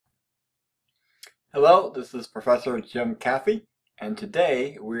Hello, this is Professor Jim Caffey, and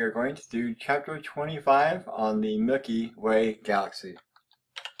today we are going to do Chapter 25 on the Milky Way Galaxy.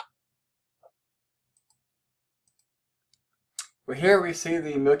 Here we see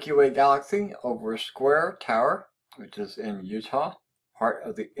the Milky Way Galaxy over Square Tower, which is in Utah, part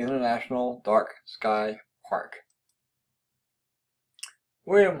of the International Dark Sky Park.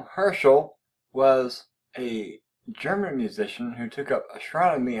 William Herschel was a German musician who took up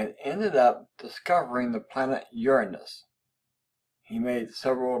astronomy and ended up discovering the planet Uranus. He made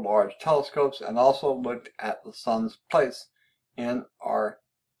several large telescopes and also looked at the sun's place in our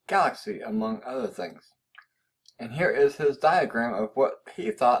galaxy, among other things. And here is his diagram of what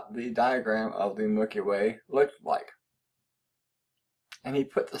he thought the diagram of the Milky Way looked like. And he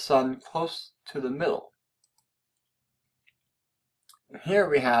put the sun close to the middle. And here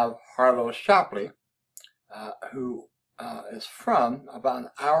we have Harlow Shapley, who is from about an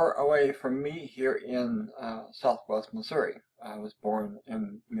hour away from me here in southwest Missouri. I was born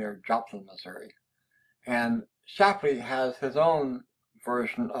near Joplin, Missouri. And Shapley has his own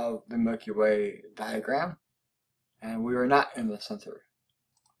version of the Milky Way diagram, and we are not in the center.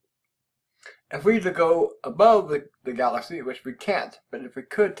 If we were to go above the galaxy, which we can't, but if we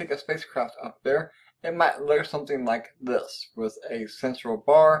could take a spacecraft up there, it might look something like this, with a central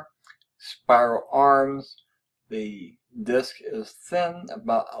bar, spiral arms. The disk is thin,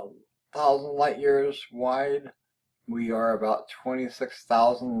 about 1,000 light years wide. We are about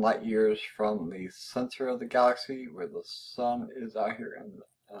 26,000 light years from the center of the galaxy, where the sun is out here in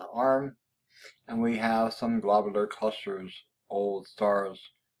the arm. And we have some globular clusters, old stars,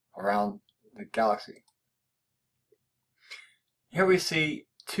 around the galaxy. Here we see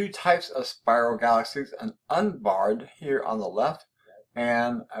two types of spiral galaxies, an unbarred here on the left,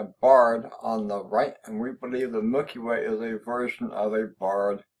 and a barred on the right, and we believe the Milky Way is a version of a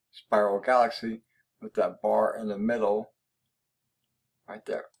barred spiral galaxy with that bar in the middle right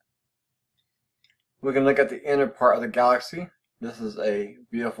there. We can look at the inner part of the galaxy. This is a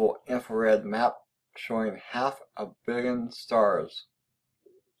beautiful infrared map showing 500 million stars.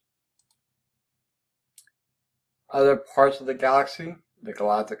 Other parts of the galaxy, the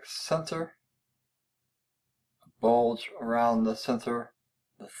galactic center, bulge around the center,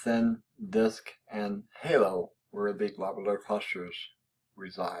 the thin disk and halo where the globular clusters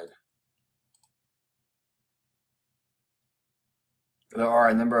reside. There are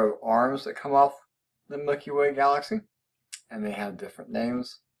a number of arms that come off the Milky Way galaxy, and they have different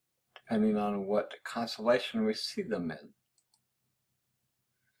names depending on what constellation we see them in.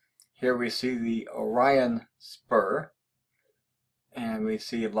 Here we see the Orion spur, and we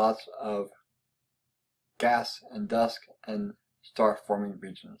see lots of gas and dust and star-forming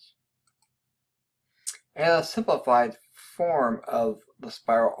regions. And a simplified form of the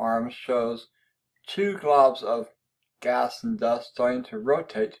spiral arms shows two globs of gas and dust starting to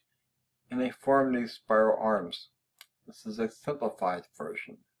rotate, and they form these spiral arms. This is a simplified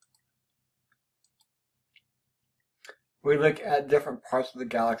version. We look at different parts of the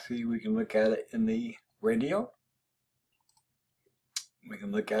galaxy. We can look at it in the radio. We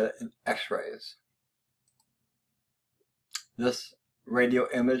can look at it in X-rays. This radio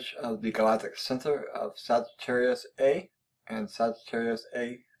image of the galactic center of Sagittarius A and Sagittarius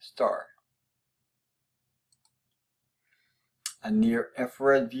A star. A near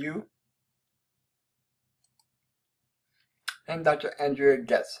infrared view. And Dr. Andrea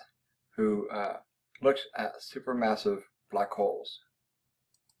Getz, who looks at supermassive black holes.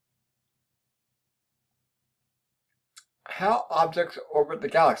 How objects orbit the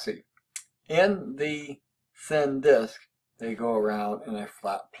galaxy. In the thin disk, they go around in a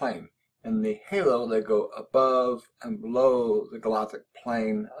flat plane. In the halo, they go above and below the galactic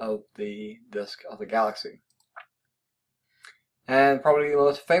plane of the disk of the galaxy. And probably the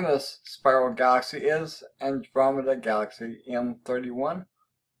most famous spiral galaxy is Andromeda Galaxy M31,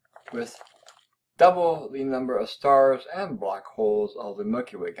 with double the number of stars and black holes of the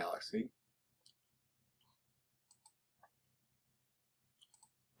Milky Way Galaxy.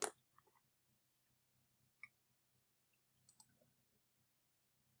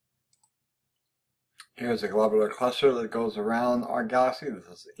 Here's a globular cluster that goes around our galaxy. This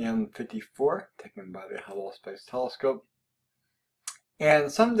is M54, taken by the Hubble Space Telescope.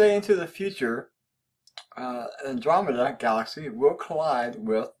 And someday into the future, Andromeda Galaxy will collide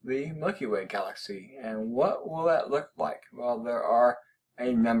with the Milky Way Galaxy. And what will that look like? Well, there are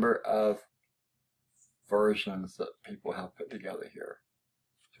a number of versions that people have put together here.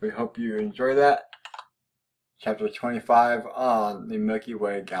 So we hope you enjoy that. Chapter 25 on the Milky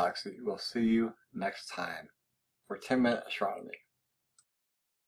Way Galaxy. We'll see you next time for 10-Minute Astronomy.